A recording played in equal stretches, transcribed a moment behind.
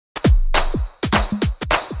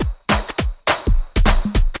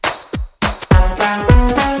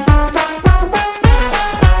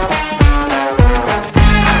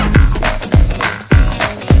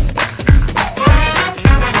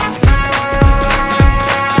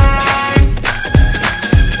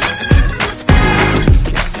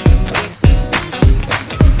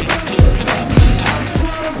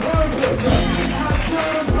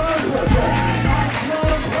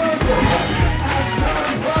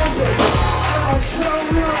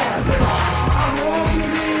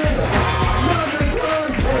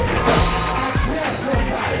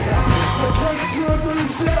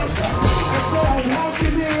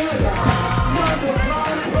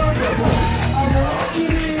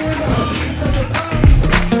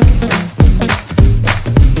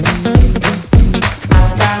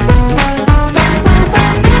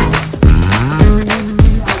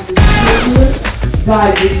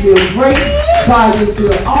God, you feel great. God, you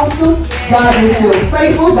feel awesome. God, you feel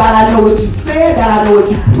faithful. God, I know what you said. God, I know what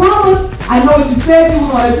you promised. I know what you said you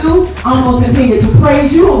were going to do. I'm going to continue to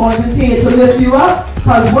praise you. I'm going to continue to lift you up.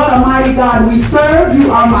 Because what a mighty God we serve.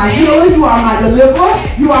 You are my healer. You are my deliverer.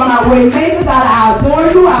 You are my way maker. God, I adore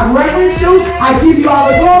you. I reverence you. I give you all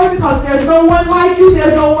the glory because there's no one like you.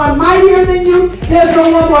 There's no one mightier than you. There's no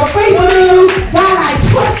one more faithful than you. God, I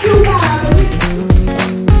trust you. God, I believe you.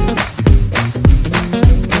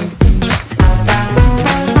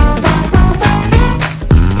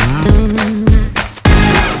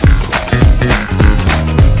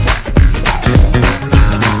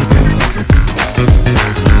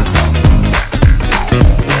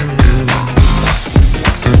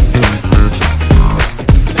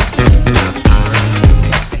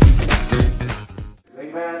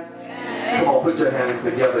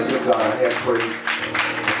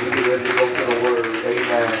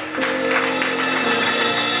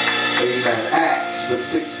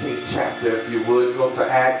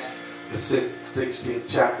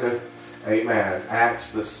 Amen.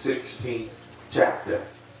 Acts the 16th chapter.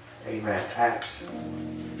 Amen. Acts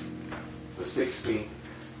the 16th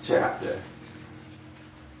chapter.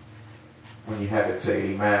 When you have it,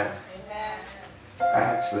 say amen. Amen.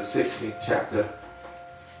 Acts the 16th chapter,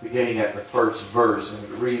 beginning at the first verse, and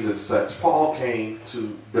it reads as such. Paul came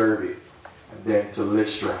to Derbe and then to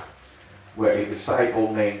Lystra, where a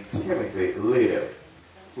disciple named Timothy lived,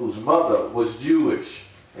 whose mother was Jewish,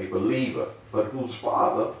 a believer, but whose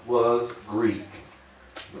father was Greek.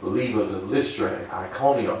 The believers in Lystra and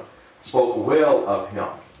Iconium spoke well of him.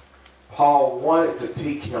 Paul wanted to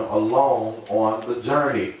take him along on the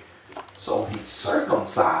journey, so he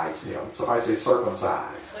circumcised him. Somebody say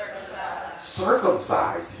circumcised.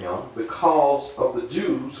 Circumcised him because of the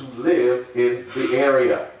Jews who lived in the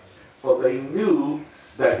area, for they knew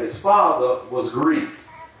that his father was Greek.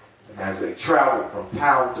 And as they traveled from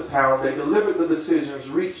town to town, they delivered the decisions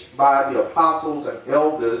reached by the apostles and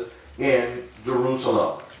elders in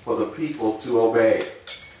Jerusalem for the people to obey.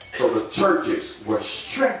 So the churches were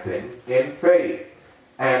strengthened in faith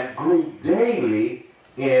and grew daily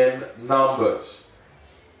in numbers.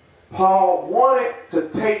 Paul wanted to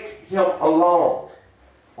take him along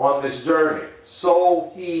on this journey,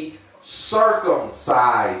 so he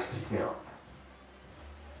circumcised him.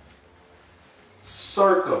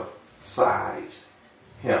 Circumcised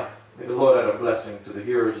him. May the Lord add a blessing to the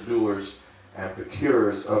hearers, doers, and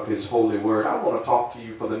procurers of his holy word. I want to talk to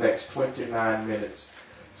you for the next 29 minutes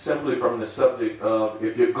simply from the subject of,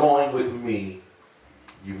 if you're going with me,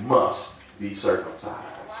 you must be circumcised.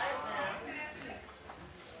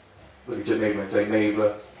 Look at your neighbor and say,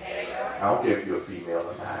 neighbor, I don't care if you're a female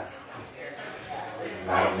or not.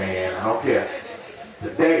 Not a man. I don't care.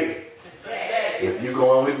 Today, if you're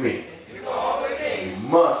going with me, you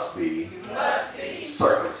must be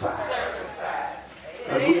circumcised.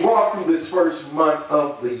 As we walk through this first month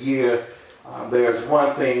of the year, there's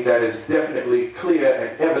one thing that is definitely clear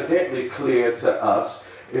and evidently clear to us,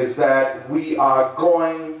 is that we are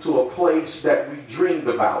going to a place that we dreamed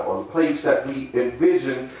about, or a place that we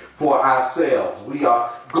envisioned for ourselves. We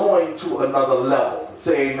are going to another level.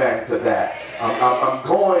 Say amen to that. I'm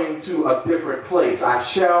going to a different place. I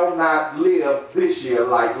shall not live this year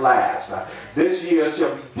like last. This year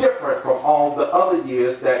shall be different from all the other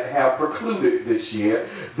years that have precluded this year.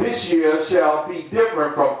 This year shall be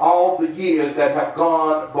different from all the years that have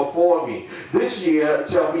gone before me. This year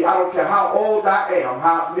shall be, I don't care how old I am,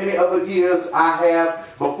 how many other years I have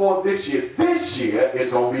before this year. This year is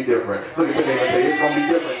going to be different. Look at your neighbor and say, it's going to be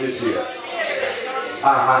different this year.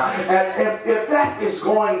 And if that is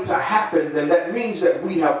going to happen, then that means that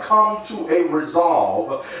we have come to a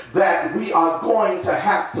resolve that we are going to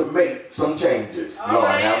have to make some changes. Lord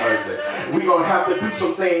have mercy. We're going to have to do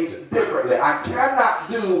some things differently. I cannot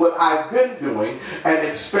do what I've been doing and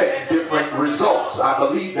expect different results. I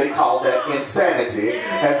believe they call that insanity.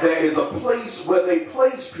 And there is a place where they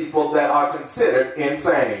place people that are considered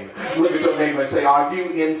insane. Look at your neighbor and say, are you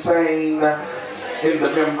insane? In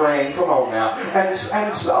the membrane, come on now, and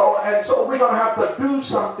so we're gonna have to do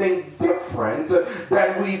something different different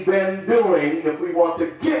than we've been doing if we want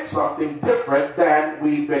to get something different than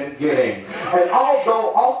we've been getting. And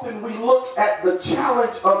although often we look at the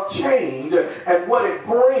challenge of change and what it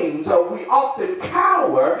brings, we often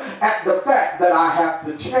cower at the fact that I have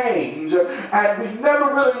to change, and we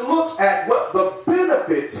never really look at what the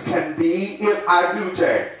benefits can be if I do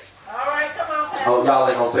change. All right, come on. Oh, y'all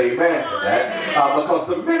ain't gonna say amen to that. Because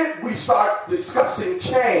the minute we start discussing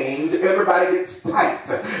change, everybody gets tight.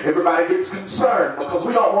 Everybody gets concerned because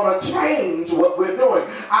we don't want to change what we're doing.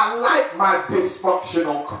 I like my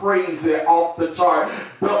dysfunctional, crazy, off the chart.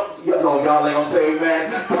 Y'all ain't gonna say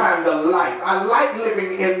amen. Kind of life. I like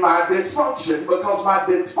living in my dysfunction because my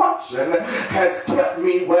dysfunction has kept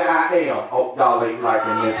me where I am. Oh, y'all ain't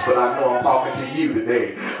liking this, but I know I'm talking to you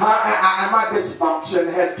today. My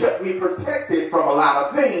dysfunction has kept me protected from a lot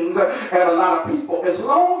of things and a lot of people. As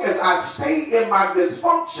long as I stay in my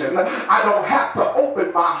dysfunction, I don't have to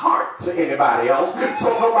open my heart to anybody else,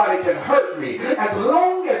 so nobody can hurt me. As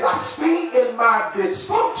long as I stay in my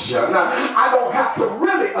dysfunction, I don't have to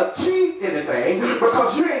really achieve anything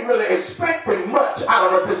because you ain't really expecting much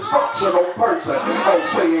out of a dysfunctional person. Oh,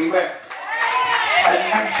 say amen.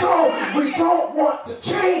 And so we don't want to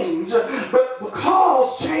change, but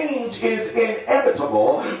because change is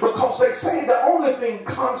inevitable, because they say the only thing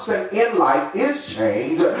constant in life is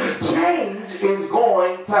change, change is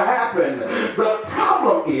going to happen. The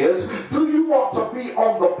problem is, do you want to be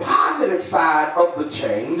on the positive side of the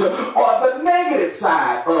change or the negative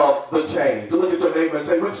side of the change? Look at your neighbor and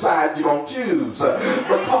say, which side you gonna choose?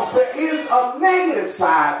 Because there is a negative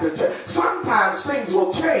side to change. Sometimes things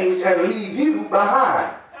will change and leave you behind.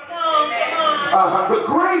 The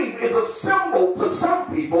grave is a symbol to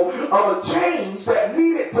some people of a change that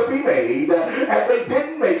needed to be made, and they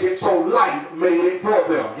didn't make it, so life made it for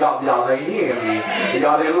them. Y'all ain't hear me.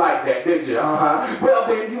 Y'all didn't like that, did you? Well,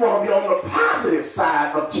 then you want to be on the positive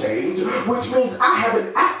side of change, which means I have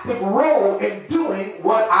an active role in doing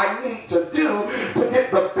what I need to do to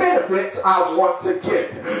get the benefits I want to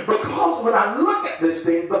get. Because when I look at this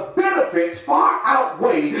thing, the benefits far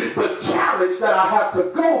outweigh the challenge that I have to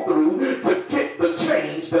go through to get the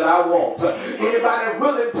change that I want. Anybody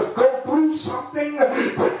willing to go through something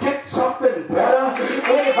to get something better?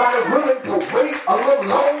 Anybody willing to wait a little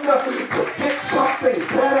longer to get something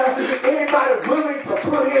better? Anybody willing to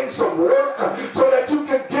put in some work so that you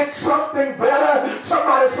can get something better?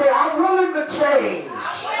 Somebody say, I'm willing to change.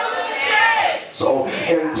 So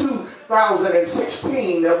in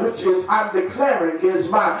 2016, which is I'm declaring is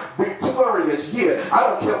my victorious year. I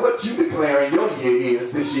don't care what you declaring your year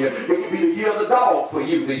is this year. It can be the year of the dog for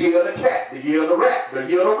you, the year of the cat, the year of the rat, the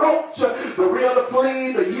year of the roach, the year of the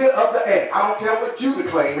flea, the year of the ant. I don't care what you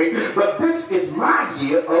declaring, but this is my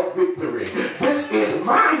year of victory. This is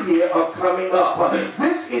my year of coming up.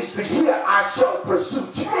 This is the year I shall pursue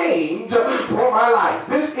change for my life.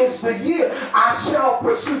 This is the year I shall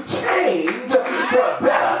pursue change for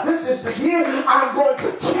better. This is the year I'm going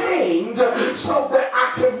to change so that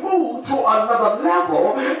I can move to another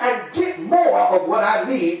level and get more of what I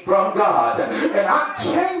need from God. And I'm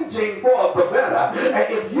changing for the better.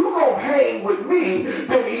 And if you're going to hang with me,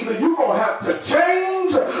 then either you're going to have to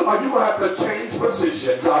change or you're going to have to change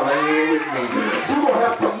position. Y'all ain't here with me. You're going to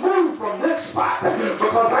have to move from this spot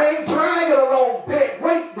because I ain't dragging along dead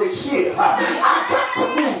weight this year. I got to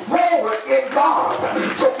move forward in God.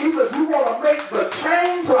 So either you want to make the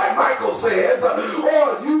change like Michael says,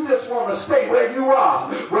 or you just want to stay where you are.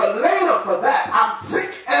 Well, later for that, I'm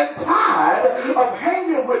sick and tired of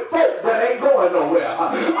hanging with folk that ain't going nowhere.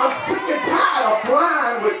 I'm sick and tired of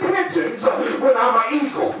flying with pigeons when I'm an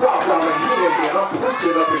eagle. Y'all ain't here yet. I'm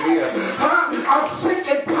preaching up in here. I'm sick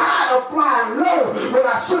and tired of flying low when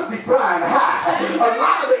I should be flying high. A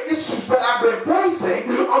lot of the issues that I've been facing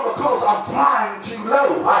are because I'm flying too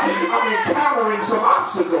low. I'm encountering some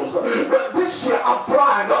obstacles. But this year I'm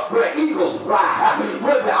flying up where eagles fly,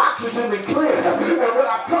 where the oxygen is clear. And when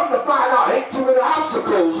I come to find out, ain't too many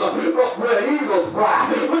obstacles up where the eagles fly.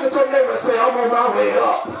 Look at your neighbor and say, I'm on my way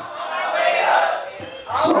up.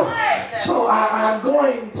 So I'm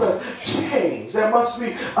going to change. There must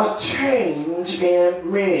be a change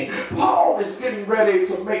in me. Paul is getting ready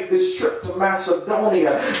to make this trip to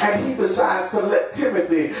Macedonia, and he decides to let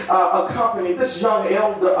Timothy accompany, this young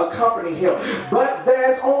elder accompany him. But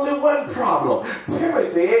there's only one problem.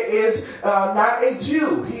 Timothy is not a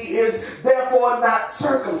Jew. He is therefore not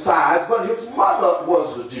circumcised, but his mother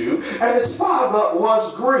was a Jew, and his father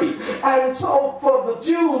was Greek. And so for the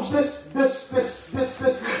Jews, this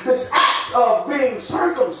act of being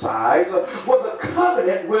circumcised was a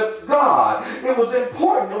covenant with God. God. It was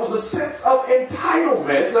important. It was a sense of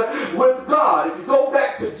entitlement with God. If you go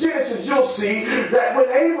back to Genesis, you'll see that when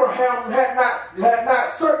Abraham had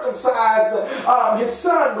not circumcised his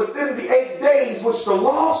son within the 8 days, which the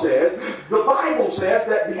law says, the Bible says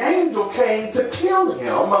that the angel came to kill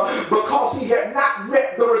him because he had not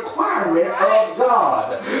met the requirement of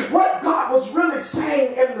God. What God was really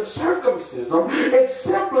saying in the circumcision is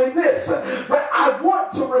simply this, that I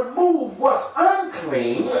want to remove what's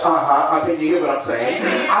unclean. Can you hear what I'm saying?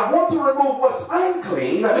 I want to remove what's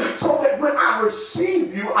unclean so that when I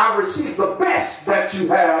receive you, I receive the best that you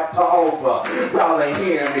have to offer. Y'all ain't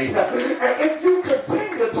hearing me. And if you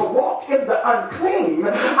continue to walk in the unclean,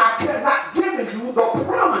 I cannot give you the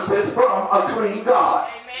promises from a clean God.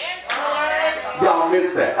 Y'all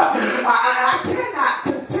missed that. I cannot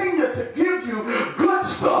continue to give you good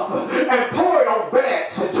stuff and pour it on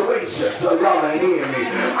bad situations. So y'all ain't hearing me.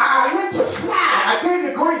 I let you slide. I gave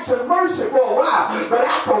you grace and mercy for a while, but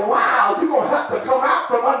after a while, you're going to have to come out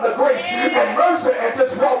from under grace and mercy and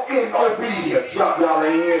just walk in obedience. Y'all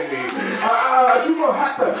ain't hearing me. You're going to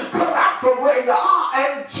have to come out from where you are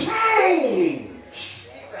and change.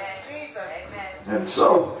 And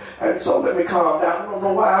so let me calm down. I don't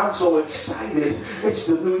know why I'm so excited. It's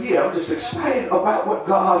the new year. I'm just excited about what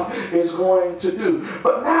God is going to do.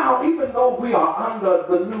 But now, even though we are under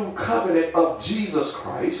the new covenant of Jesus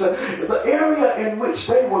Christ, the area in which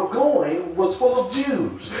they were going was full of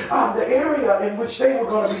Jews. The area in which they were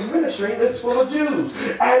going to be ministering is full of Jews.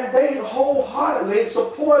 And they wholeheartedly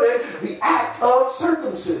supported the act of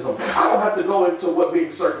circumcision. I don't have to go into what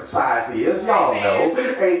being circumcised is. Y'all know.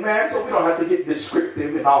 Amen. So we don't have to get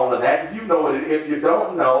descriptive and all of that. You know it. If you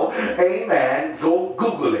don't know, amen, go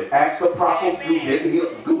Google it. Ask the prophet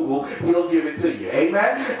Google, he'll give it to you.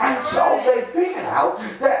 Amen. And so they figured out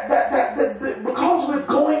that because we're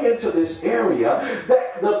going into this area,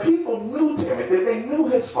 that the people knew Timothy, they knew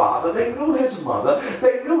his father, they knew his mother,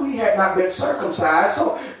 they knew he had not been circumcised,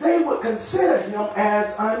 so they would consider him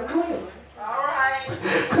as unclean.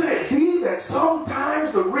 Could it be that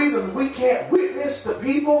sometimes the reason we can't witness to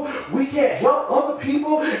people, we can't help other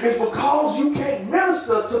people, is because you can't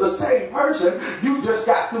minister to the same person you just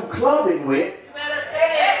got through clubbing with?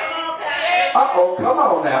 Come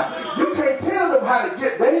on now. You can't tell them how to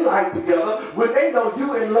get their life together when they know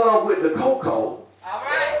you in love with the cocoa.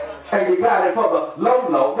 And you got it for the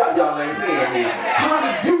low. Y'all ain't hearing me.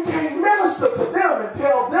 Honey, you can't minister to them and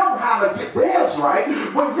tell them how to get theirs right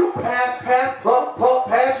when you pass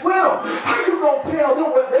with them. How you gonna tell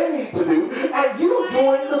them what they need to do and you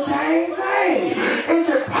doing the same thing? Is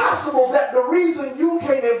it possible that the reason you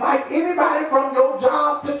can't invite anybody from your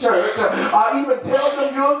job to church or even tell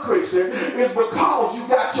them you're a Christian is because you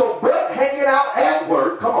got your butt hanging out at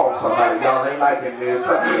work? Come on, somebody, y'all ain't liking this.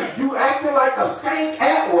 You acting like a skank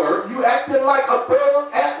at work. You acting like a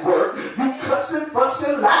thug at work. You cussing,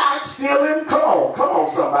 fussing, lying, stealing. Come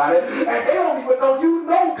on, somebody. And they don't even know you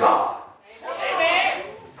know God. Amen.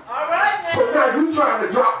 All right. So now you trying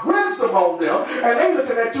to drop wisdom on them, and they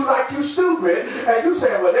looking at you like you stupid, and you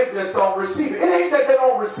saying, well, they just don't receive it. It ain't that they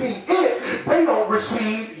don't receive it. They don't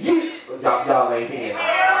receive you. Y'all ain't hearing it.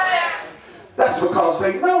 That's because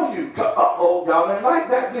they know you. Y'all didn't like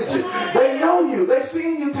that, did you? They know you. They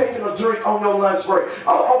seen you taking a drink on your lunch break.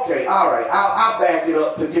 Oh, okay, all right. I'll back it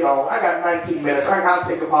up to get on. I got 19 minutes. I'll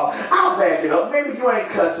take a pause. I'll back it up. Maybe you ain't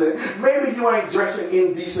cussing. Maybe you ain't dressing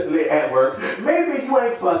indecently at work. Maybe you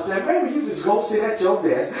ain't fussing. Maybe you just go sit at your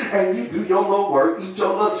desk and you do your little work, eat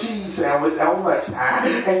your little cheese sandwich on lunchtime,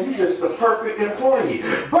 and you just the perfect employee.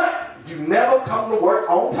 But you never come to work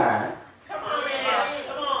on time.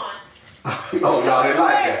 Oh, y'all didn't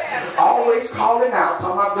like that. Always calling out,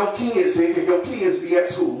 talking about your kids sick and your kids be at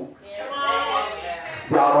school.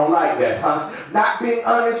 Y'all don't like that, huh? Not being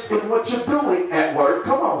honest in what you're doing at work.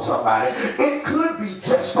 Come on, somebody. It could be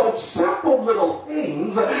just those simple little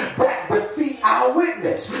things that defeat our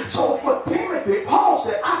witness. So for Timothy, Paul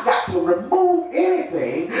said, I've got to remove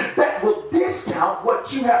anything that will discount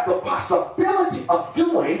what you have the possibility of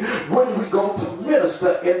doing when we go to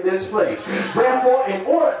minister in this place. Therefore, in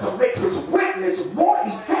order to make his witness more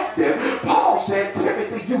effective, Paul said,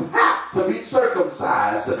 Timothy, you have to be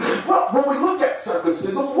circumcised. Well, when we look at circumcision,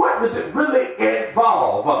 what does it really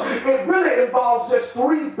involve? It really involves just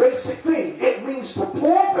three basic things. It means to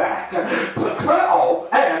pull back, to cut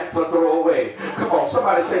off, and to throw away. Come on,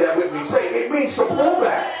 somebody say that with me. Say, it means to pull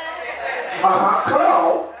back, cut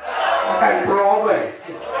off, and throw away.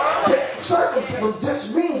 Circumcision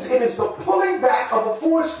just means it is the pulling back of a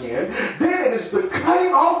foreskin, then it is the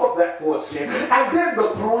cutting off of that foreskin, and then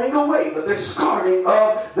the throwing away, the discarding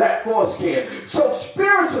of that foreskin. So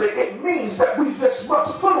spiritually, it means that we just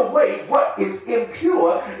must put away what is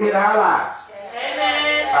impure in our lives.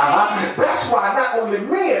 That's why not only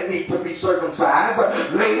men need to be circumcised,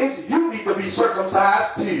 ladies, you need to be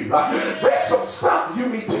circumcised too. There's some stuff you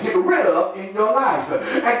need to get rid of in your life.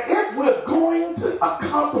 And if we're going to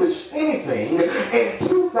accomplish anything in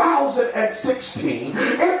 2016,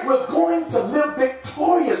 if we're going to live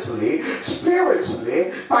victoriously,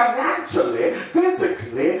 spiritually, financially,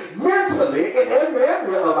 physically, mentally, in every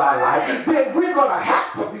area of our life, then we're going to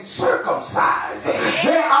have to be circumcised.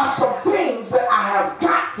 There are some things that I have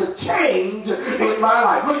got to change in my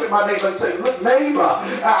life. Look at my neighbor and say, look, neighbor,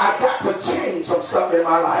 I've got to change some stuff in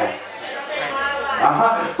my life.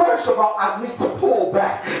 First of all, I need to pull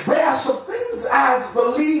back. There are some things as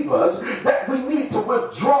believers that we need to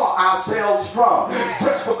withdraw ourselves from.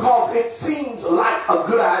 Just because it seems like a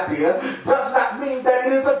good idea does not mean that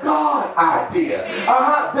it is a God idea.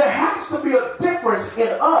 There has to be a difference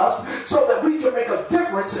in us so that we can make a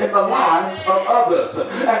difference in the lives of others.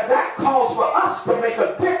 And that calls for us to make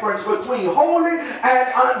a difference between holy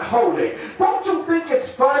and unholy. Don't you think it's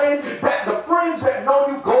funny that the friends that know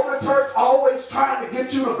you go to church always trying to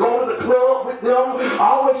get you to go to the club with them,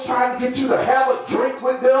 always trying to get you to have a drink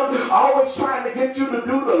with them, always trying to get you to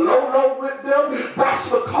do the low with them? That's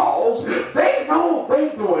because they know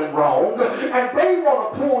they're doing wrong and they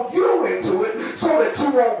want to pull you into it so that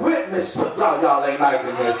you won't witness to y'all ain't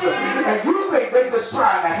liking this. And you think they just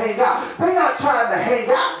trying to hang out. They're not trying to hang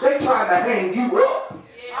out, they're trying to hang you up.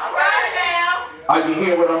 All right now. Are you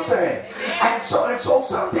hearing what I'm saying? And so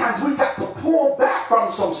sometimes we got to pull back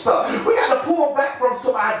from some stuff. We got to pull back from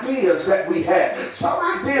some ideas that we had. Some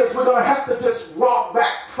ideas we're going to have to just walk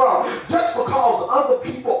back from. Just because other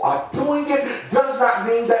people are doing it does not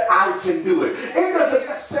mean that I can do it. It doesn't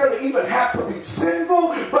necessarily even have to be sinful,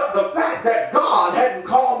 but the fact that God hadn't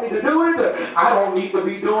called me to do it, I don't need to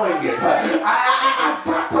be doing it. I've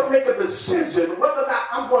got to make a decision whether or not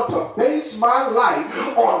I'm going to base my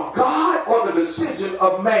life on God or the decision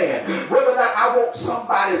of man. Whether or not I want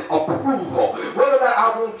somebody's approval. Whether or not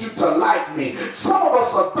I want you to like me. Some of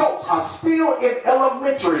us adults are still in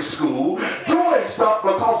elementary school doing stuff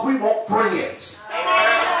because we want friends.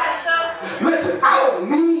 Listen, I don't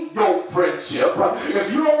need your friendship.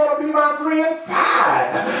 If you don't want to be my friend,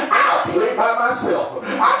 fine. I'll play by myself.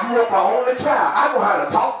 I grew up an only child. I know how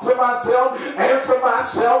to talk to myself, answer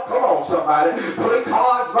myself. Come on, somebody. Play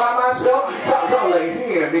cards by myself. Y'all ain't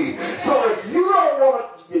hearing me. So if you don't want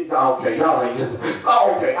to, okay, y'all ain't just,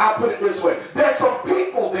 okay, I'll put it this way. There's some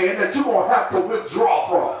people then that you're going to have to withdraw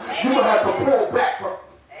from. You're going to have to pull back from.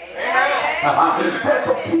 There's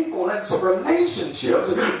some people and some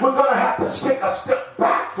relationships we're going to have to take a step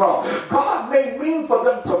back from. God may mean for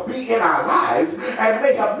them to be in our lives and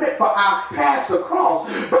may have meant for our paths to cross,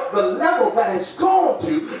 but the level that it's gone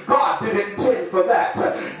to, God didn't intend for that.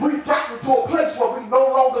 We've gotten to a place where we no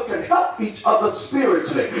longer can help each other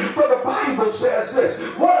spiritually. But the Bible says this: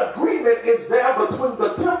 what agreement is there between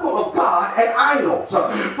the temple of God and idols?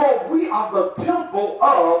 For we are the temple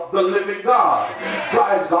of the living God.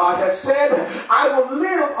 As God has said, I will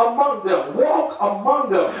live among them, walk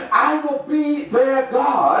among them. I will be their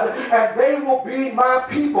God, and they will be my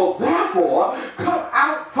people. Therefore, come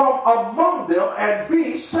out from among them and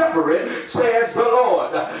be separate, says the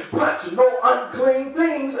Lord. Touch no unclean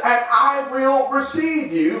things, and I will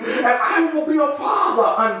receive you, and I will be a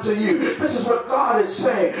father unto you. This is what God is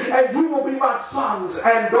saying. And you will be my sons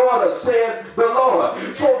and daughters, says the Lord.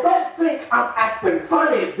 So don't think I'm acting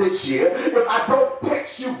funny this year if I don't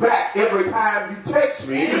text you back every time you text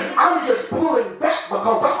me. I'm just pulling back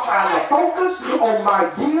because I'm trying to focus on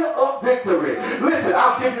my year of victory. Listen,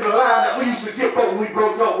 I'll give you the line that we used to get when we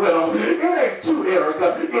broke up with them. It ain't you,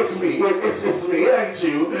 Erica. It's me. It's me. It ain't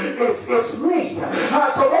you. It's me.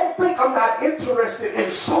 So don't think I'm not interested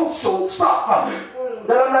in social stuff.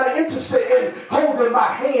 That I'm not interested in holding my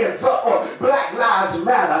hands up or Black Lives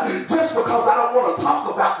Matter just because I don't want to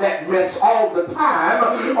talk about that mess all the time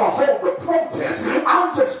or hold the protest.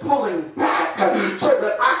 I'm just pulling back so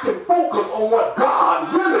that I can focus on what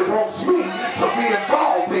God really wants me to be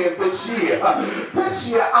involved in this year. This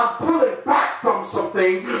year I'm pulling back from some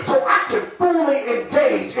things so I can fully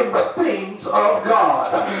engage in the things of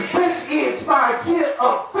God. This is my year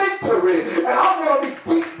of victory, and I'm going to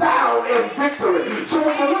be deep down in victory. So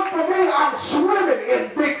when you look for me, I'm swimming in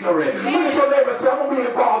victory. Look at your neighbor and say, I'm going to be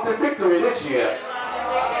involved in victory this year.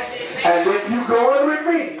 And if you going with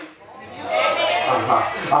me,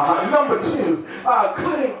 number two,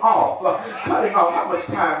 cutting off. Cutting off. How much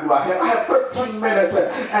time do I have? I have 13 minutes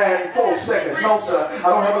and 4 seconds. No, sir. I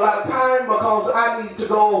don't have a lot of time because I need to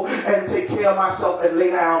go and take care of myself and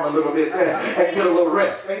lay down a little bit and get a little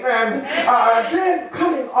rest. Amen. Then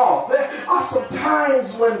cutting off. There are some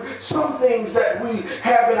times when some things that we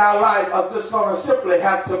have in our life are just going to simply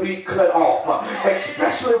have to be cut off.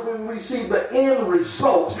 Especially when we see the end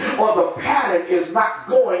result or the pattern is not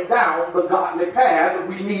going down the godly path that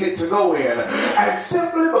we need it to go in. And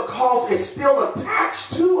simply because it's still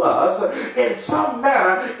attached to us in some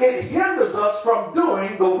manner, it hinders us from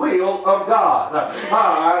doing the will of God.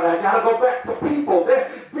 I got to go back to people.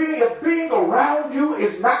 If being around you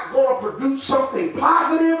is not going to produce something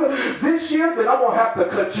positive this year, then I'm going to have to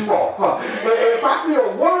cut you off. If I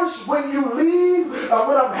feel worse when you leave,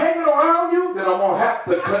 when I'm hanging around you, then I'm going to have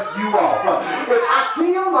to cut you off. If I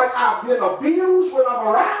feel like I've been abused when I'm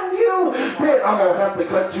around you, then I'm going to have to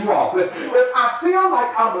cut you off. If I feel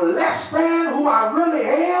like I'm less than who I really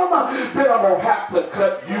am, then I'm going to have to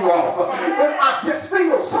cut you off. If I just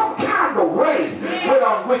feel some kind of way when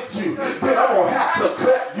I'm with you, then I'm going to have to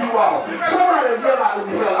cut you off. Somebody yell out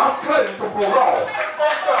in the hell, I'm cutting some folks off.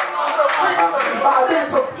 There's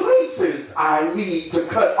some places I need to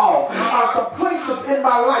cut off. Some places in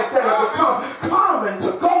my life that have become common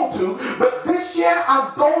to go to, but this year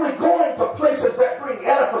I'm only going to places that bring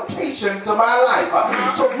edification to my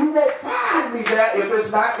life. So you won't find me there if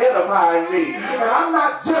it's not edifying me. And I'm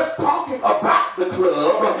not just talking about the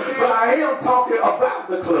club, but I am talking about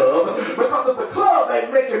the club, because if the club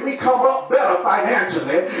ain't making me come up better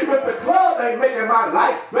financially, if the club ain't making my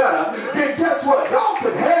life better, then guess what? Y'all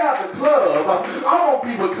can have the club. I'm going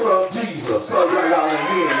to be with Club Jesus. So y'all ain't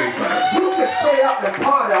hear me. You can stay up and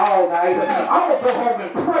party all night. I'm going to go home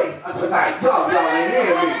and pray tonight. Y'all ain't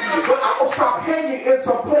hear me. But I'm going to stop hanging in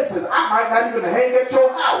some places. I might not even hang at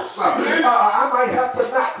your house. I might have to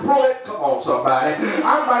not pull it. Come on, somebody.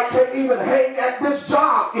 I can't even hang at this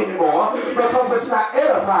job anymore because it's not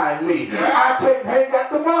edifying me. I can't hang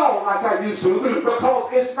at the mall like I used to because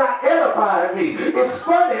it's not edifying me. It's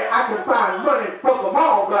funny, I can find money for the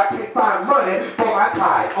mall, but I can't find money for my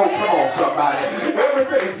tithe. Oh, come on, somebody.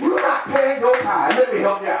 Everything, if you're not paying your tithe, let me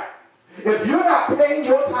help you out. If you're not paying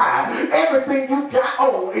your tithe, everything you got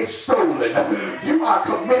on is stolen. You are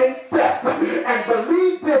committing theft. And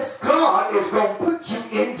believe this, God is going to put you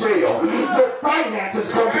in jail. Your finances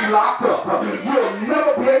is going to be locked up. You'll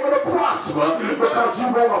never be able to prosper because you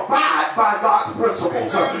won't abide by God's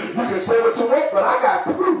principles. You can say what you want, but I got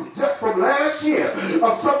proof just from last year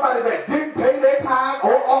of somebody that didn't pay their tithe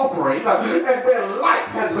or offering, and their life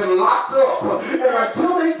has been locked up. And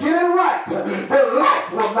until they get it right, their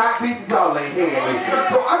life will not be. Y'all ain't hearing me.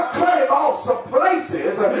 So I'm cutting off some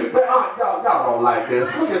places that aren't, y'all don't like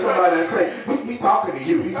this. Look at somebody and say, he talking to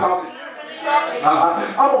you. He talking.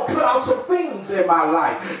 I'm going to cut out some things in my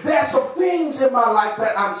life. There are some things in my life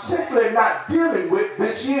that I'm simply not dealing with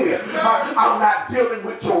this year. I'm not dealing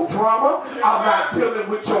with your drama. I'm not dealing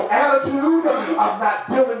with your attitude. I'm not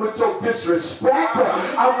dealing with your disrespect.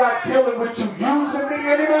 I'm not dealing with you using me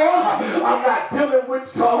anymore. I'm not dealing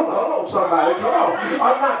with, hold on, somebody, come on.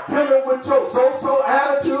 I'm not dealing with your so-so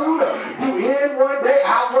attitude. You in one day,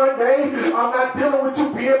 out one day. I'm not dealing with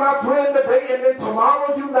you being my friend today and then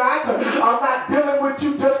tomorrow you not. I'm not dealing with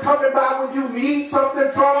you just coming by when you need something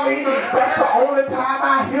from me. That's the only time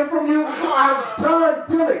I hear from you. I'm done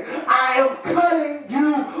dealing. I am cutting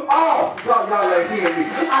you off. Y'all ain't hearing me.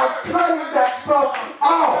 I'm cutting that stuff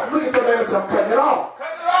off. Look at the neighbor and say, I'm cutting it off.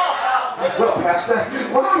 Well, Pastor,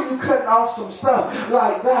 why are you cutting off some stuff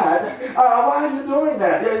like that? Why are you doing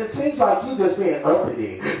that? It seems like you're just being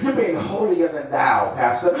uppity. You're being holier than thou,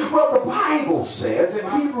 Pastor. Well, the Bible says in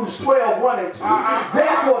Hebrews 12:1 and 2,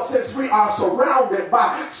 therefore, since we are surrounded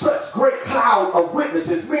by such great cloud of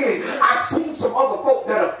witnesses, meaning I've seen some other folk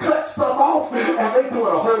that have cut stuff off and they're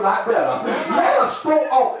doing a whole lot better. Let us throw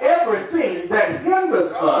off everything that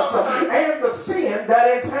hinders us and the sin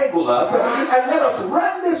that entangle us, and let us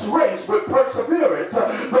run this race with perseverance,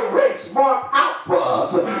 the race marked out for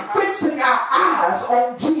us, fixing our eyes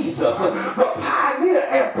on Jesus, the pioneer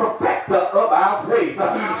and perfecter of our faith.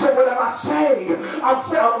 So what am I saying?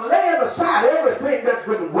 I'm laying aside everything that's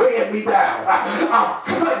been weighing me down. I'm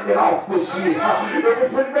cutting it off this year. If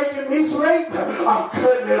it's been making me late, I'm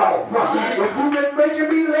cutting it off. If you've been making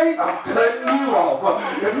me late, I'm cutting you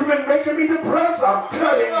off. If you've been making me depressed, I'm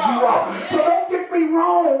cutting you off. So don't get me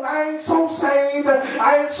wrong. I ain't so saved.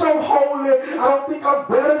 I ain't so holy. I don't think I'm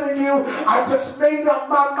better than you. I just made up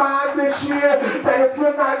my mind this year that if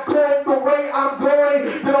you're not going the way I'm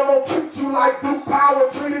going, then I'm going to treat you like Duke Power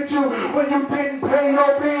treated you when you didn't pay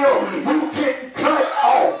your bill. You getting cut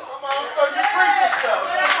off. Come on, so you preach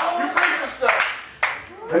yourself.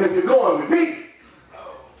 And if you're going with me,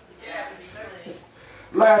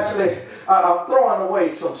 lastly, I'm throwing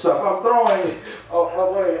away some stuff. I'm throwing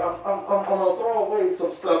away. I'm gonna throw away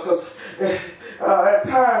some stuff because at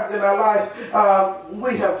times in our life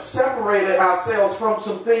we have separated ourselves from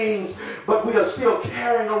some things, but we are still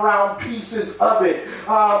carrying around pieces of it.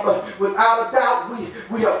 Without a doubt,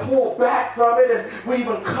 we have pulled back from it and we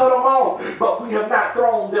even cut them off, but we have not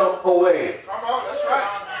thrown them away. Come on, that's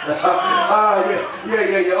right.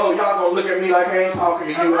 Yeah. Oh, y'all gonna look at me like I ain't talking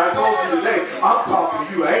to you. And I told you today, I'm talking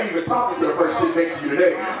to you. I ain't even talking to the person next to you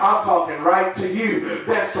today. I'm talking right to you.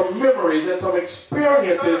 There's some memories and some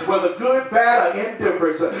experiences, whether good, bad, or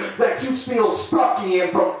indifference, that you still stuck in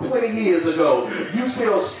from 20 years ago. You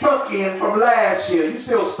still stuck in from last year. You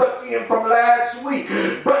still stuck in from last week.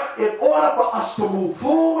 But in order for us to move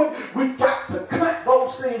forward, we've got to cut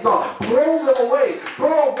those things off. Throw them away.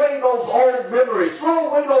 Throw away those old memories. Throw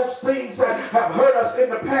away those things that have hurt us in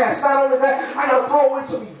the past. Not only that, I got to throw away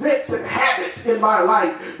some events and habits in my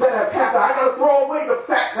life that have happened. I got to throw away the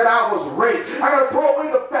fact that I was raped. I got to throw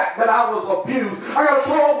away the fact that I was abused. I got to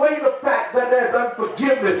throw away the fact that there's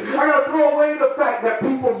unforgiveness. I got to throw away the fact that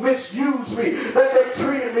people misused me, that they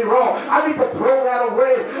treated me wrong. I need to throw that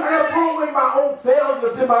away. I got to throw away my own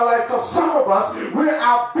failures in my life, because some of us, we're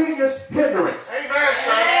our biggest hindrance. Amen,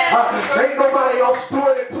 son. Ain't nobody else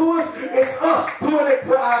doing it to us. It's us doing it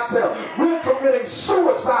to ourselves. We're committing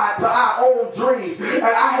suicide to our own dreams. And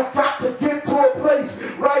I have got to get to a place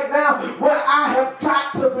right now where I have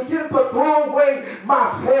got to begin to throw away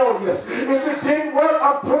my failures. If it didn't work,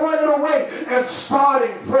 I'm throwing it away and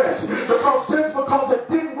starting fresh. Because just because it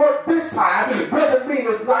didn't work this time doesn't mean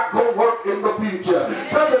it's not going to work in the future.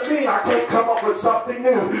 Doesn't mean I can't come up with something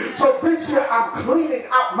new. So this year I'm cleaning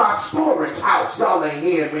out my storage house. Y'all ain't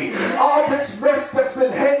hearing me. All this mess that's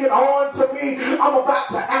been hanging on to me, I'm about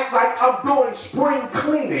to act like I'm doing spring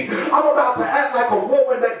cleaning. I'm about to act like a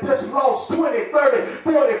woman that just lost 20, 30,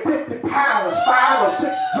 40, 50 pounds, 5 or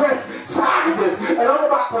 6 dress sizes. And I'm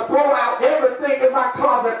about to throw out everything in my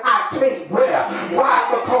closet I can't wear.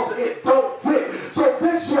 Why? Because it don't fit. So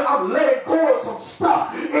this year I'm letting go of some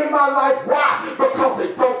stuff in my life. Why? Because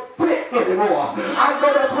it don't fit anymore. I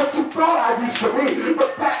know that's what you thought I used to be,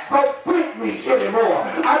 but that don't fit me anymore.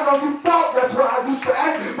 I know you thought that's what I used to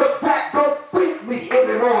act, but that don't fit me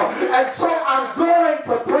anymore. And so I'm going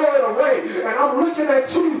to throw it away. And I'm looking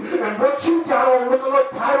at you, and what you got on look a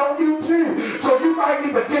little tight on you too. So you might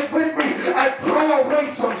need to get with me and throw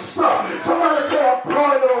away some stuff. Somebody say, I'm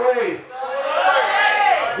throwing it away.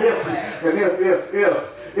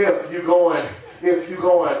 If you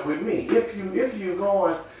going with me, if you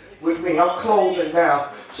going with me, I'm closing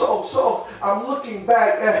now. So I'm looking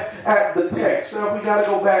back at the text. We got to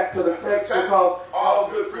go back to the text because all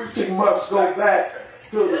good preaching must go back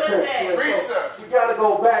to the text. So we got to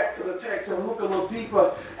go back to the text and look a little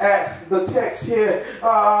deeper at the text here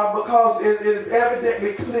because it is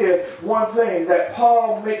evidently clear one thing, that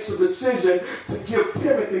Paul makes a decision to give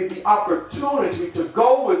Timothy the opportunity to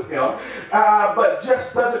go with him, but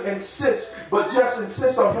just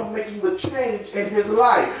insists on him making the change in his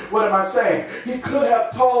life. What am I saying? He could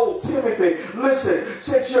have told Timothy, listen,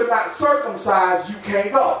 since you're not circumcised, you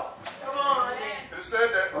can't go.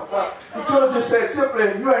 Said that. He could have just said simply,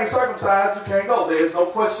 you ain't circumcised, you can't go. There's no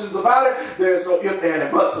questions about it. There's no ifs, ands,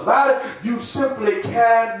 and buts about it. You simply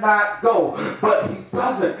cannot go. But he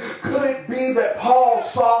doesn't. Could it be that Paul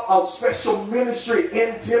saw a special ministry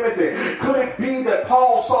in Timothy? Could it be that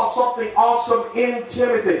Paul saw something awesome in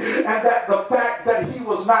Timothy, and that the fact that he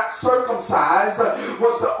was not circumcised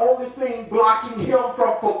was the only thing blocking him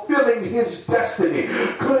from fulfilling his destiny?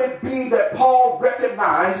 Could it be that Paul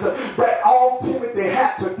recognized that all Timothy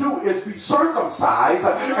had to do is be circumcised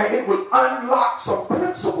and it would unlock some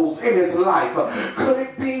principles in his life? Could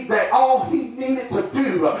it be that all he needed to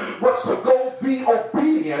do was to go be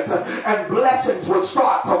obedient and blessings would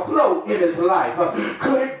start to flow in his life?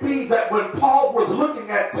 Could it be that when Paul was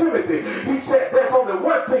looking at Timothy, he said there's only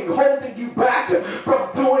one thing holding you back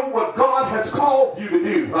from doing what God has called you to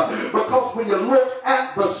do? Because when you look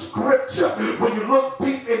at the scripture, when you look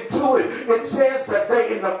deep into it, it says that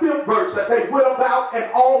they, in the 5th verse, that they went about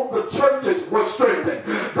and all the churches were strengthened.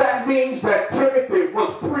 That means that Timothy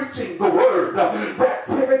was preaching the word, that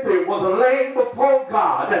Timothy was laying before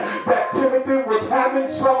God, that Timothy was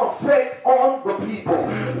having some effect on the people,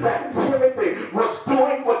 that Timothy was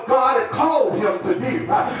doing what God had called him to do,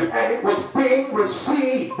 and it was being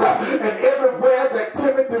received. And everywhere that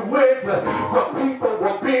Timothy went, the people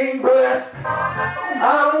were being blessed.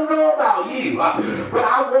 I don't know about you, but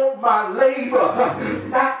I want my labor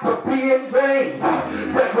not to be in vain.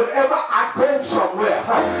 That whenever I go somewhere,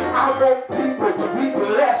 I want people to be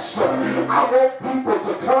blessed I want people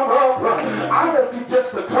to come up. I want you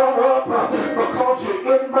just to come up because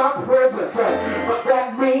you're in my presence. But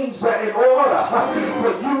that means that in order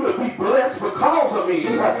for you to be blessed because of me,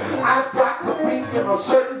 I've got to be in a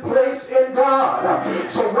certain place in God.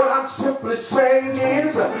 So what I'm simply saying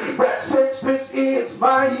is that since this is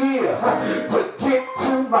my year to get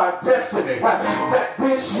to my destiny, that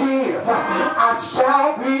this year I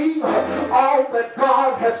shall be all that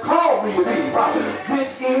God has called me to be.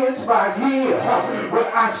 This is my year when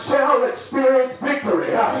I shall experience victory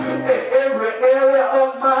in every area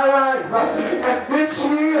of my life. And this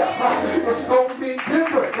year it's going to be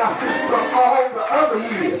different from all the other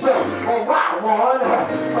years. Oh, why, Juan?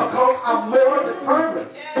 Because I'm more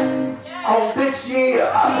determined on this year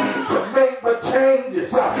to make the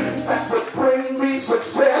changes that would bring me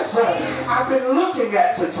success. I've been looking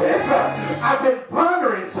at success. I've been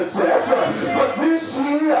pondering success. But this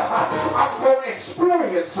year I'm going to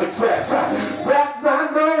experience success. That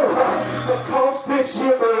I know because this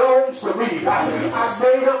year belongs to me. I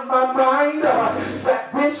made up my mind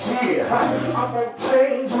that this year I'm going to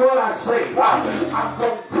change what I say. I'm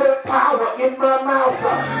going to put power in my mouth.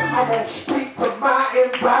 I'm going to speak to my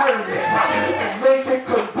environment and make it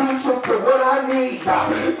conducive to what I need.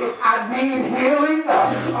 If I need healing,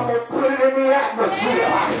 I'm going to put it in the atmosphere.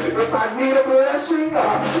 If I need a blessing,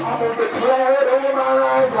 I'm going to declare it over my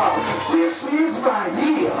life. This is my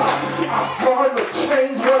year. I'm going to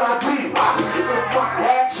change what I do. If my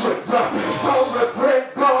actions don't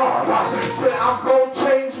reflect God, then I'm going to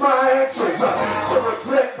change my actions to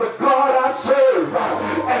reflect the God I serve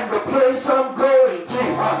and the place I'm going to.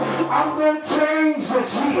 I'm going to change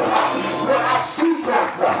this year. When I seek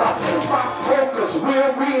after, my focus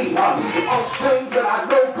will be on things that I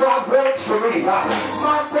know God wants for me.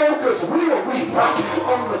 My focus will be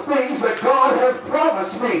on the things that God has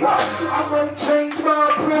promised me. I'm going to change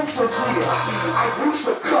my approach this year. I used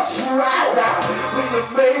to cuss you out when you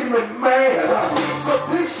made me mad. But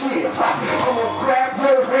this year, I'm going to grab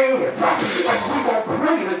your hands and we're going to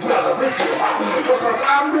pray together this year. Because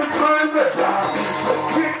I'm determined to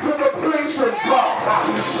get to the place in God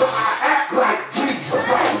where I act like Jesus.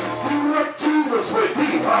 Do what Jesus would do.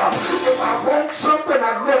 If I want something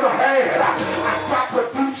I never had, I've got to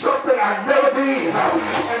do something I never did.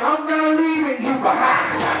 And I'm not leaving you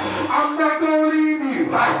behind. I'm not going to leave you.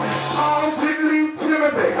 Paul didn't leave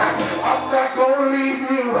Timothy. I'm not going to leave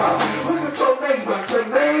you. Look at your neighbor. Your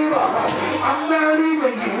neighbor. I'm not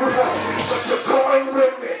leaving you. But you're going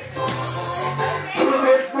with me to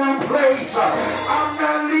this new place. I'm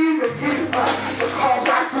not leaving you because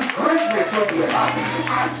I see greatness in you.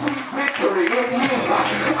 I see victory in you.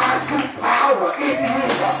 I see power in you.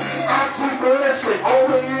 I see blessing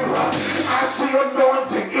over you. I see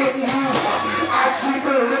anointing in you. I see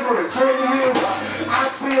deliverance in you. I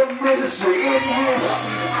see a ministry in you.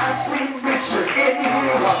 I see mission in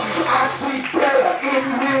you. I see better in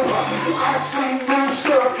you. I see new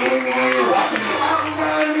stuff in you. I'm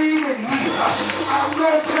not leaving you. I'm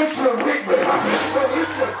going to take you with me. But if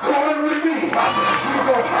you're going with me, you're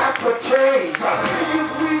going to have to change. If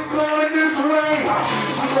we're going this way,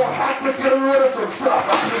 we're going to have to get rid of some stuff.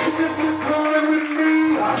 If you're going with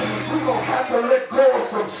me, we're going to have to let go of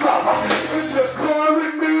some stuff. If you're going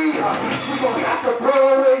with me, we're going to have to throw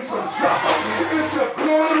away some stuff. If you're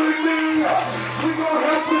going with me, we're going to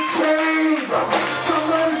have to change.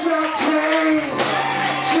 Somebody shout change.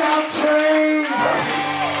 Shout change.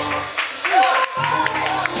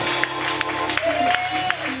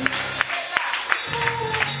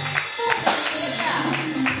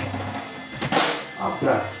 I'm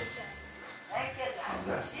done. I'm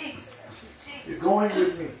done. You're going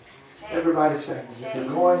with me. Everybody saying, if you're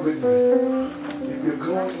going with me, if you're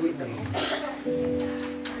going with me,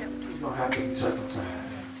 you're going to have to be circumcised.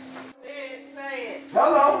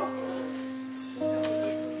 Hello?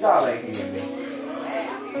 Y'all ain't hearing me.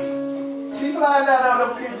 Keep flying down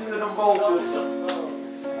them pigeons and them vultures.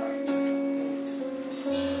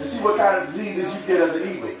 And see what kind of diseases you get as an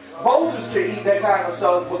eagle. Vultures can eat that kind of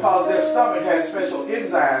stuff because their stomach has special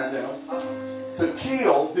enzymes in them to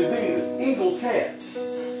kill diseases. Eagles can't.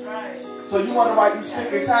 So you wonder why you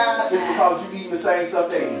sick and tired? It's because you eating the same stuff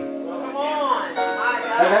they eat. Come on.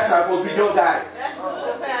 And that's not supposed to be your diet.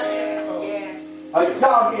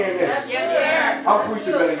 Y'all hearing this? Yes, sir. I'm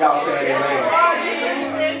preaching better than y'all saying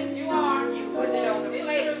amen. You are. You put it on the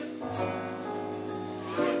plate.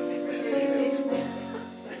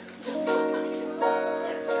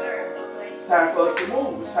 It's time for us to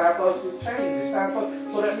move. It's time for us to change. It's time for,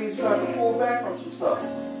 so that means you have to pull back from some stuff.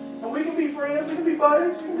 And we can be friends. We can be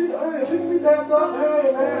buddies. We can be dapped up.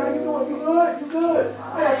 Hey, man, how you doing? You good? You good?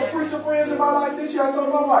 I had some preacher friends in my life this year. I told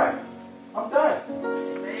my wife, I'm done.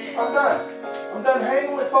 I'm done. I'm done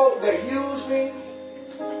hanging with folk that use me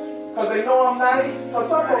because they know I'm nice. Because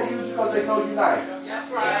some folk use you because they know you're nice. That's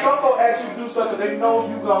right. Some folk ask you to do something they know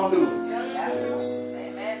you gonna do.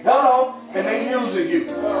 Hello? And they using you.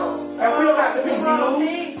 And we're not to be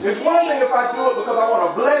used. It's one thing if I do it because I want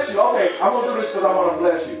to bless you. Okay, I'm going to do this because I want to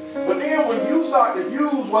bless you. But then when you start to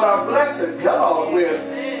use what I'm blessing God with,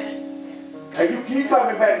 and you keep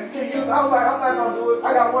coming back, you can't use. I was like, I'm not going to do it.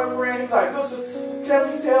 I got one friend, he's like, listen,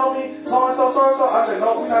 can you tell me so-and-so, so-and-so? I said,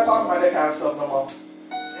 no, we're not talking about that kind of stuff no more.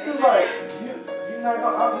 He was like, you're not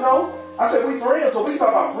going to, no. I said, we friends, so we talk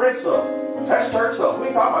about friend stuff. That's church stuff. We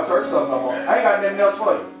ain't talking about church stuff no more. I ain't got nothing else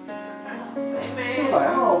for you. He was like,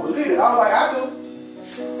 I don't believe it. I was like, I do.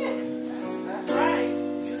 That's right.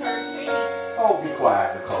 You heard me. Oh, be quiet,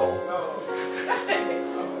 Nicole.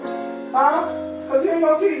 Huh? Because you ain't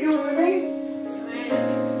going to keep using me.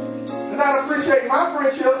 And not appreciate my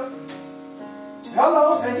friendship.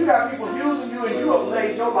 Hello? And you got people using you and you have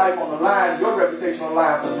laid your life on the line, your reputation on the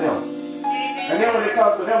line for them. And then when it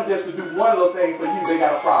comes to them just to do one little thing for you, they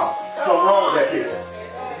got a problem. Something wrong with that picture.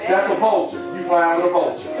 That's a vulture. You flying with a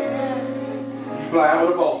vulture. You flying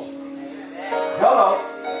with a vulture. Hello?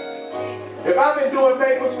 If I've been doing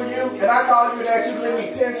favors for you and I call you and ask you to lend me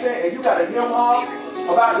 10 cents and you got a him off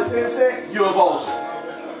about the 10 cents, you're a vulture.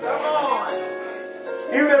 Come on.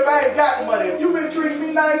 Even if I ain't got the money, if you've been treating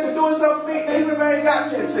me nice and doing something for me, even if I ain't got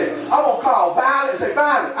 10 cents, I'm going to call Violet and say,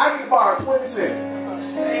 Violet, I need to borrow 20 cents.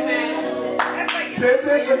 Amen. 10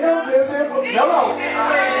 cents for him, 10 cents for me. Hello.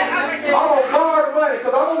 I'm going to borrow the money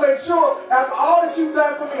because I'm going to make sure after all that you've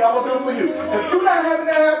done for me, I'm going to do it for you. If you're not having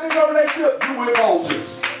that happening in your relationship, you with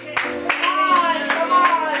vultures. Come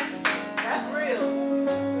on. That's real.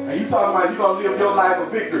 And you talking about you going to live your life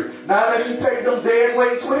of victory. Now let you take them dead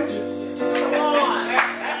weights with you. Come on.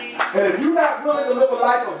 And if you're not willing to live a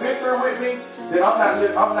life of victory with me, then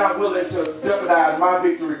I'm not willing to jeopardize my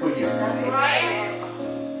victory for you. That's right.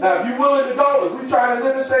 Now, if you're willing to go, if we try to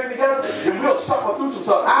live this thing together, then we'll suffer through some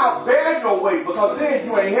stuff. I'll bear your weight because then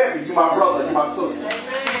you ain't heavy. You my brother, you my sister.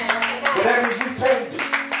 But that means we changing.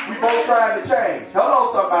 We both trying to change. Hello,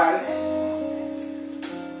 somebody.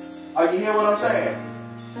 Are you hear what I'm saying?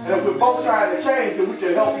 And if we're both trying to change, then we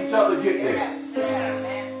can help each other get there.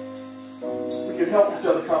 We can help each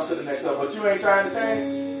other come to the next level. But you ain't trying to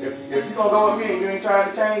change. If you're going to go with me and you ain't trying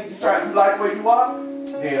to change, you like where you are,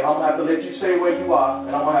 then I'm going to have to let you stay where you are,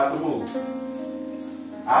 and I'm going to have to move.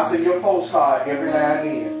 I'll send you a postcard every now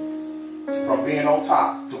and then from being on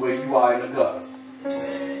top to where you are in the gutter.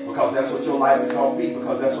 Because that's what your life is going to be,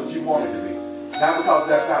 because that's what you want it to be. Not because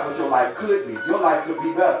that's not what your life could be. Your life could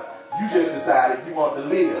be better. You just decided you want to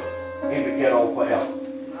live in the ghetto forever.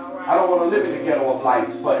 I don't want to live in the ghetto of life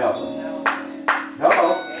forever.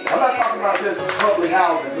 Hello? I'm not talking about just public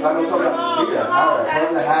housing, because I know some of you, public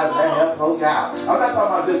housing, that help folks out. I'm not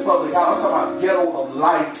talking about just public housing. I'm talking about ghetto of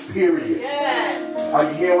life, period. Yes. Are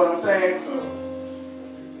you hearing what I'm saying?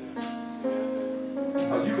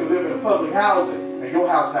 Because you can live in public housing, and your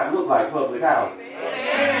house not look like public housing.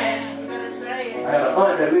 I had an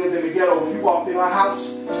aunt that lived in the ghetto. When you walked in her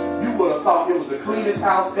house, you would have thought it was the cleanest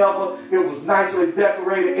house ever. It was nicely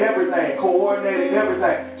decorated, everything, coordinated,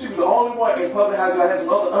 everything. She was the only one in public housing. I had some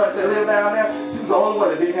other aunts that lived down there. She was the only one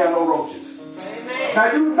that didn't have no roaches. Amen.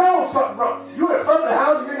 Now you know something, bro. You in public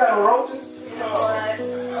housing, you ain't got no roaches. You know what?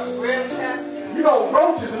 Really, Pastor? You know,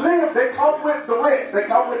 roaches live, they come with the rents, they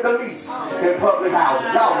come with the lease in public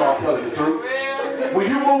housing. Y'all know I'm telling the truth. When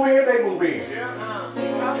you move in, they move in.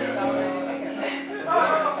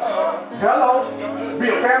 Hello. Be a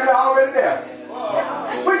family already there.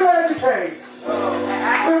 We're glad you came.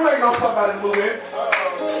 We're waiting on somebody to move in.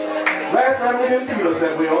 Last time we didn't feed us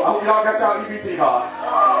that well. I hope y'all got y'all EBT card.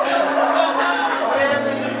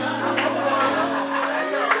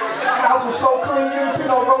 The house was so clean, you didn't see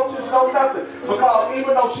no roaches, no nothing. Because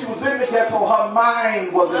even though she was in the ghetto, her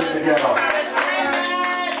mind wasn't in the ghetto.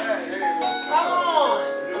 Come on.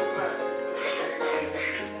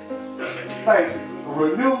 Thank you. A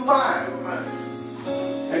renewed mind.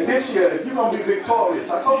 And this year, if you're going to be victorious,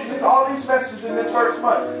 I told you all these messages in this first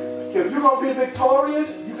month. If you're going to be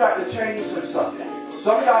victorious, you got to change some stuff.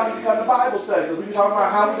 Some of y'all need to come to Bible study because we've been talking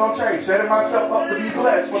about how we're going to change. Setting myself up to be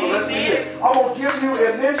blessed for the rest of the year. I'm going to give you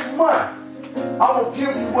in this month, I'm going to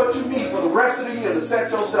give you what you need for the rest of the year to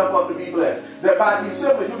set yourself up to be blessed. That by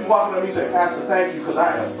December, you'll be walking to me and say, Pastor, thank you because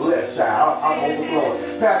I am blessed, child. I'm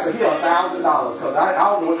overflowing. Pastor, here $1,000 because I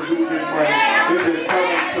don't know what to do with this money. It's just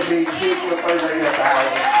coming to me. Here's the first thing,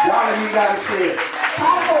 $1,000. Y'all ain't got to say it.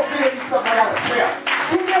 How am I going to give you something I got to share?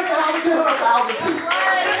 Give me $1,000, give her $1,000 too.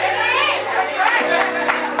 That's right.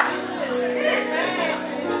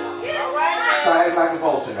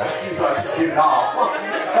 get it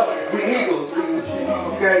off. We eagles. We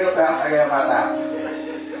gang up out. I got my out.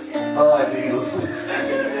 Oh, Jesus.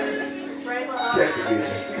 Catch the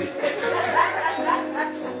vision.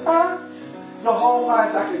 Huh? Your whole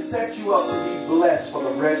life, I can set you up to be blessed for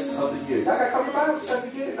the rest of the year. Y'all got to come to Bible study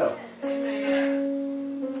to get it though.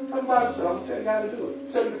 Come to Bible study. I'm going to tell you how to do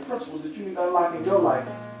it. Tell you the principles that you need to unlock in your life.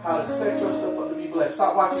 How to set yourself up to be blessed.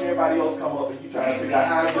 Stop watching everybody else come up and you trying to figure out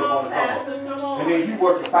how you're going to come up. And then you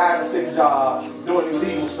working 5 and 6 jobs, doing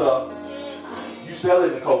illegal stuff. You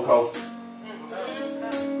selling the cocoa.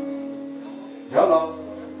 Hello.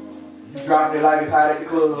 You driving it like it's hot at the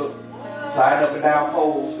club. Sliding up and down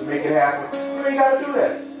poles to make it happen. You ain't got to do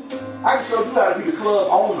that. I can show you how to be the club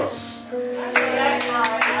owners.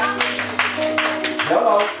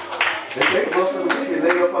 Hello. They take a bus for the week and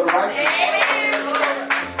lay up for the right.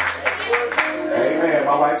 Amen.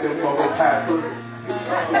 My wife said we're going to go past food. And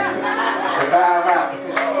buy them out.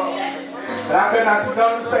 And I bet not see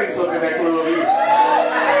nothing to say something in that club either.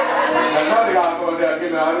 And none of y'all going down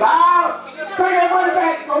getting out loud. Bring that money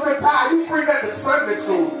back on the tie. You bring that to Sunday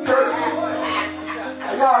school, church.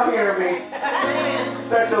 Y'all hearing me?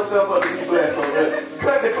 Set yourself up to be blessed. So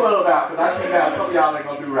cut the club out, because I see now some of y'all ain't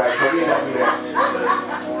going to do right. So we ain't going to do that.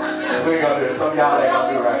 We ain't going to do it. Some of y'all ain't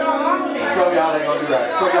going to do right. Some of y'all ain't going to do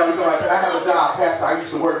right. Some of y'all be going, can I have a job, Pastor? I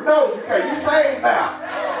used to work. No, you can't. You saved now.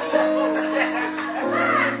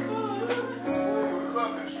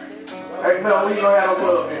 Hey, no, we ain't going to have a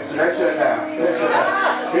club ministry. That shut down. That shut down.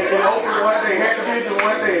 It opened one day, had the vision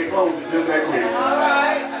one day, it closed it just that quick.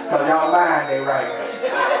 Because y'all mind ain't right.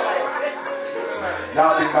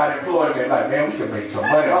 Y'all think about employment like, man, we can make some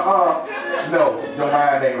money. No, your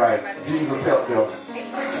mind ain't right. Jesus help them.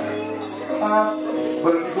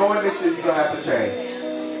 But if you go in this shit, you're going to have to change.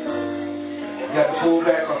 You have to pull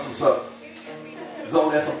back from some stuff. So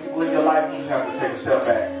there's some people in your life you just have to take a step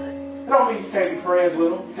back. It don't mean you can't be friends with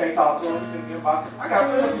them. You can't talk to them. You can inbox. I got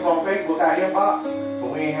plenty of people on Facebook that inbox, but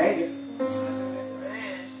we ain't hanging.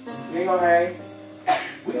 We ain't gonna hang.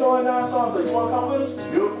 We going down songs. So you wanna come with us?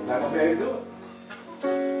 Do it. Not gonna be able to do it.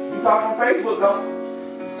 You talk on Facebook though.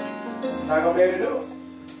 Not gonna be able to do it.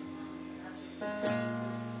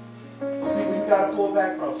 Some people you gotta pull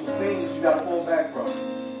back from. Some things you gotta pull back from.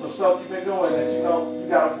 Some stuff you've been doing that you know you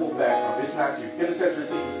gotta pull back from. It's not you. Intercessory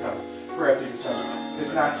team is coming. Prayer team is coming.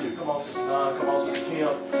 It's not you. Come on, Sister Don. Come on, Sister Kim.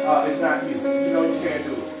 It's not you. You know you can't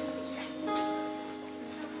do it.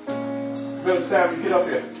 Minister Sam, you get up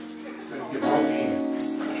here. Get broke in.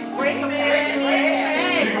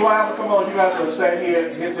 You wild, come on. You have to stand here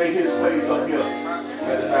and take his space up here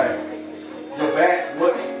at the night. Your back,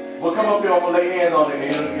 what come up here, I'm going to lay hands on it and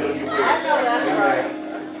it'll get ready. Amen.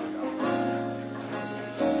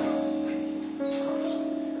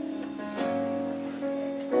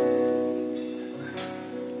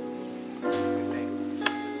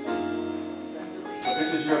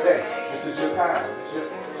 This is your day. This is your time. This is your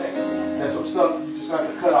day. There's some stuff you just have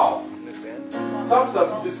to cut off. Some stuff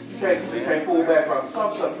you just can't pull back from.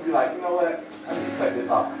 Some stuff you be like, you know what? I need to cut this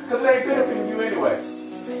off. Because it ain't benefiting you anyway.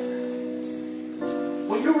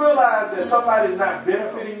 When you realize that somebody's not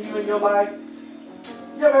benefiting you in your life,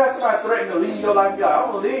 you ever had somebody threaten to leave your life? You're like,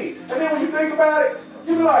 I'm going to leave. And then when you think about it,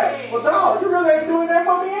 you be like, well, dog, you really ain't doing that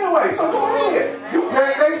for me anyway. So go ahead. You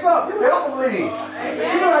pack their stuff. You help them leave.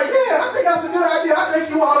 You be like, yeah, I think that's a good idea. I think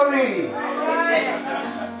you ought to leave.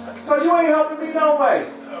 Because you ain't helping me no way.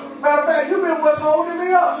 Matter of fact, you've been what's holding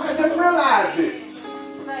me up. I just realized it.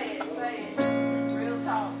 Say it. Real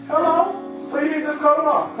talk. Come on. So you need to just cut them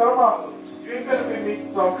off. Cut them off. You ain't benefiting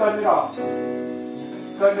me, so I'm cutting it off.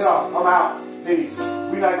 Cutting it off. I'm out. Peace.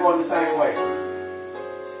 We're not going the same way.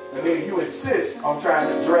 And then you insist on trying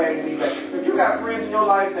to drag me back. If you got friends in your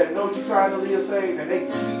life that know you're trying to live saved and they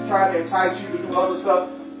keep trying to entice you to do other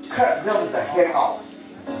stuff, cut them the heck off.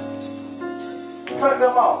 Cut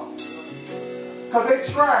them off. Because they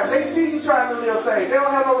try. They see you trying to live saved. They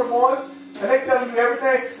don't have no remorse. And they tell you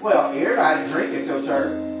everything. Well, everybody drink at your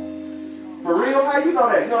church. For real? How you know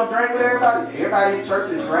that? You don't drink with everybody? Everybody in church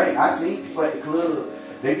is drink. I see people at the club.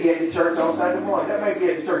 They be at the church on Sunday morning. That may be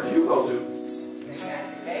at the church you go to.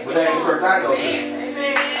 But that ain't the church I go to.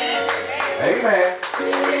 Amen.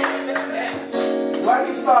 Why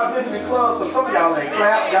you start visiting clubs? Because some of y'all ain't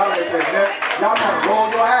clap. Y'all ain't say that. Y'all kind of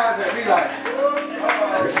roll your eyes at me like,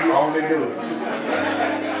 if you only do it.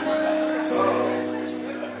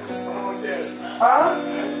 Huh?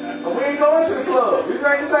 But we ain't going to the club. These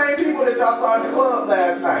ain't the same people that y'all saw in the club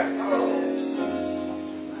last night.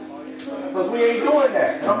 Because we ain't doing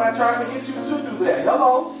that. And I'm not trying to get you to do that.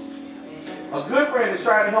 Hello? A good friend is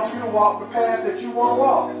trying to help you to walk the path that you want to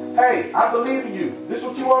walk. Hey, I believe in you. This is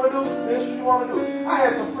what you want to do? This is what you want to do. I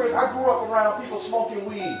had some friends. I grew up around people smoking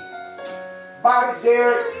weed. Bobby,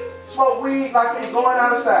 Derek, smoke weed like it was going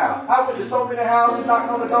out of style. I went to so many houses,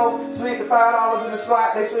 knocked on the door, slid the $5 in the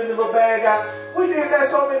slot, they slid the little bag out. We did that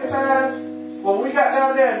so many times. But when we got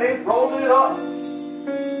down there and they rolling it up.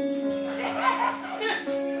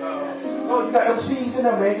 Oh, you got them seeds in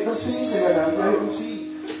there, man. Get them seeds in there now. You got them seeds.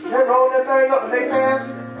 They roll that thing up and they pass.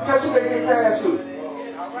 Guess who they didn't pass to?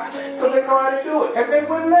 Because they know how to do it. And they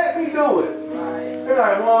wouldn't let me do it. They're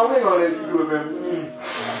like, well, we ain't gonna let you do it, man.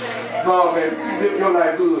 No, man, you live your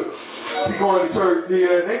life good. You going to church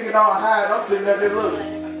there, and they get all high, and I'm sitting there there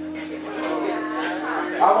looking.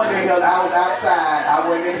 I wasn't inhaling. I was outside. I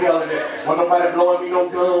wasn't inhaling it. Wasn't nobody blowing me no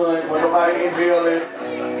gun. Wasn't nobody inhaling.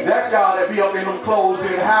 That's y'all that be up in them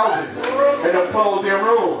closed-in houses, in them closed-in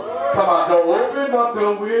rooms. Talking about, don't open up the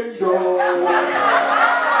window.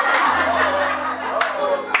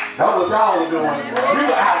 That's what y'all were doing. We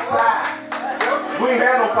were outside. We ain't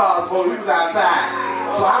had no cars, but we was outside.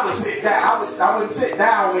 So I would sit down. I wouldn't sit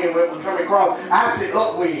down when we coming across. I'd sit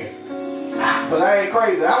upwind. Because I ain't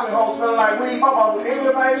crazy. I went home smelling like weed. My mom would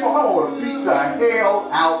anybody smoke. My mom would beat the hell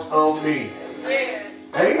out of me.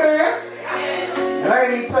 Amen. And I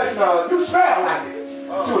ain't even touching her. You smell like it.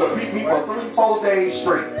 She would have beat me for 3-4 days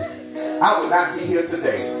straight. I would not be here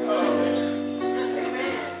today.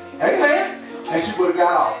 Amen. And she would have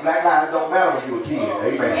got off. Black lives don't matter when you're a kid.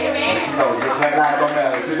 Amen. You know, your black lives don't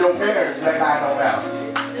matter. If your parents, black lives don't matter.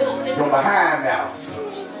 You're behind now.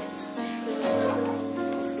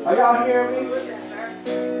 Are y'all hearing me?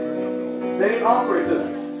 They didn't offer it to me.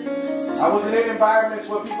 I wasn't in environments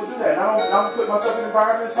where people do that. And I don't put myself in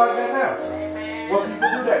environments like that now. Where people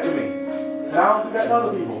do that to me. And I don't do that to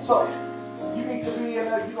other people. So, you need to be in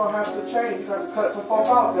there. You're going to have to change. You're going to cut some folk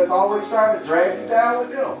out that's always trying to drag you down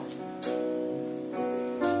with them.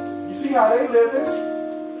 You see how they living?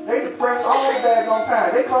 They depressed all the daggone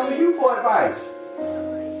time. They come to you for advice.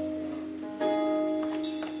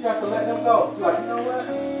 You have to let them go. You're like, you know what?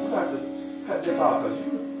 We have to cut this off because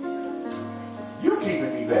you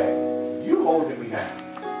keeping me back. You holding me down.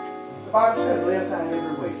 The Bible says, lay aside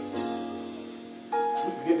every weight. We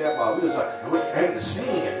forget that part. We just like, and the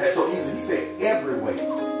sin. That's so easy. He said every weight.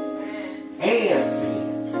 And sin.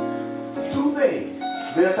 Two things.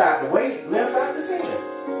 Lay aside the weight, lay aside the sin.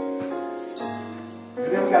 And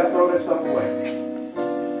then we got to throw that stuff away.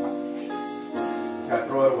 Got to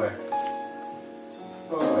throw it away.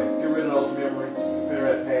 Throw it away. Get rid of those memories. Get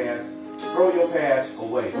rid of that past. Throw your past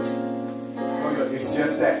away. It's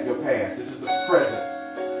just that, your past. This is the present.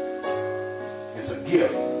 It's a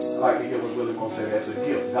gift. I like to hear what Willie Moore said. That's a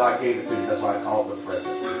gift. God gave it to you. That's why I call it the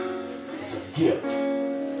present. It's a gift.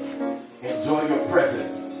 Enjoy your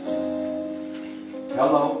present.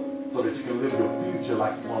 Hello? So that you can live your future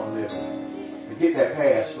like you want to live it. Forget that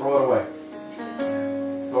past. Throw it away.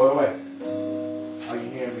 Throw it away. Are you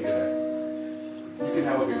hearing me today? You can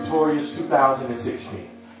have a victorious 2016.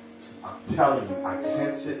 I'm telling you, I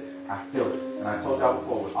sense it. I feel it. And I told y'all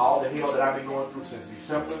before, with all the hell that I've been going through since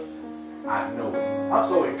December, I know it. I'm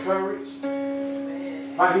so encouraged.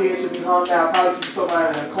 My head should be hung down. Probably should be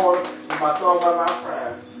somebody in the corner with my thumb by my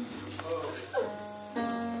crying.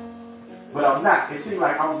 But I'm not. It seems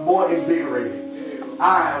like I'm more invigorated.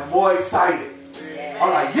 I am more excited.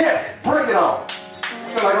 I'm like, yes, bring it on. I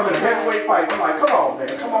feel like I'm in a heavyweight fight. I'm like, come on, man.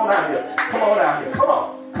 Come on out here. Come on out here. Come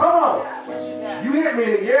on. Come on. You hit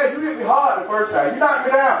me. Yeah, you hit me hard the first time. You knocked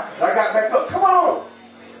me down. I got back up. Come on.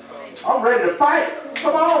 I'm ready to fight.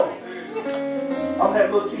 Come on. I'm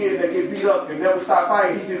that little kid that get beat up and never stop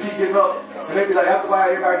fighting. He just keep getting up. And they be like, after a while,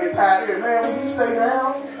 everybody get tired here. Man, when you stay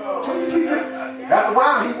down, after a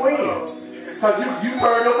while, he wins. Because you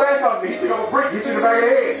turn your back on me. He pick up a brick, hit you in the back of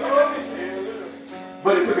the head.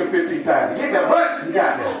 But it took him 15 times. He got but he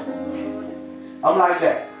got there. I'm like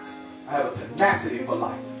that. I have a tenacity for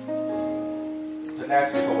life.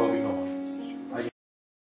 Tenacity for what we're going